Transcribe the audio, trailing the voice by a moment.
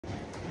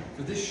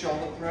For this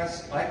shoulder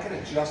press, I can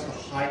adjust the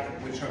height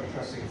at which I'm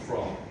pressing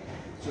from.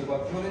 So by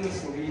pulling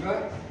this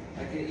lever,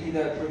 I can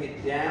either bring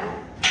it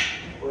down,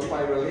 or if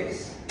I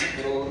release,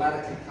 it'll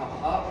automatically come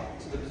up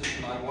to the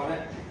position I want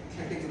it,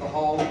 click into the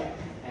hole,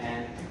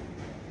 and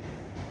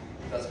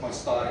that's my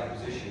starting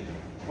position.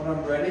 When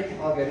I'm ready,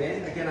 I'll get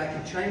in. Again, I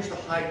can change the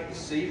height of the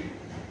seat.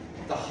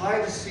 The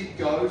higher the seat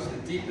goes, the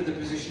deeper the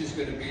position is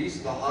going to be,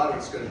 so the harder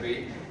it's going to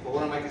be. But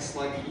when I make it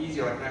slightly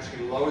easier, I can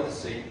actually lower the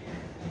seat.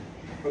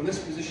 From this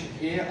position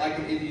here, I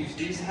can either use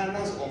these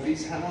handles or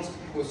these handles to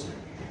push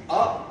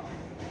up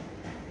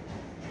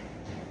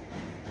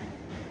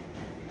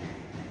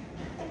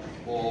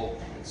or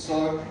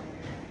so.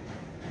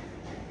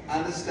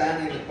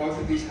 Understanding that both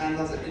of these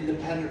handles are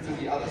independent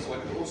from the other, so I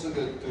can also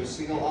do a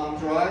single arm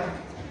drive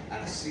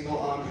and a single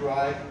arm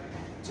drive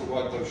to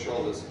work those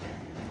shoulders.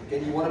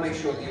 Again, you want to make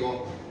sure that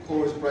your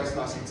core is braced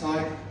nice and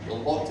tight, you're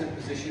locked in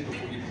position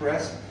before you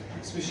press.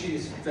 This machine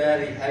is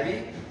fairly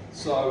heavy,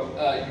 so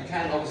you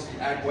can obviously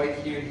add weight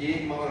here and here.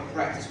 You might want to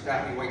practice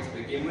without any weight to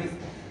begin with.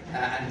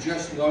 And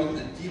just know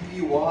that the deeper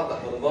you are,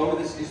 the lower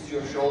this is to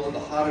your shoulder, the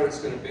harder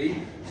it's going to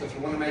be. So if you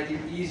want to make it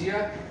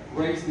easier,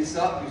 raise this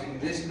up using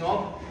this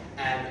knob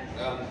and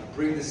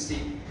bring the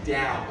seat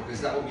down, because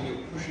that will mean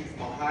you're pushing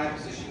from a higher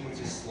position, which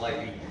is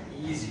slightly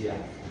easier,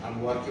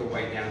 and work your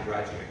way down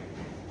gradually.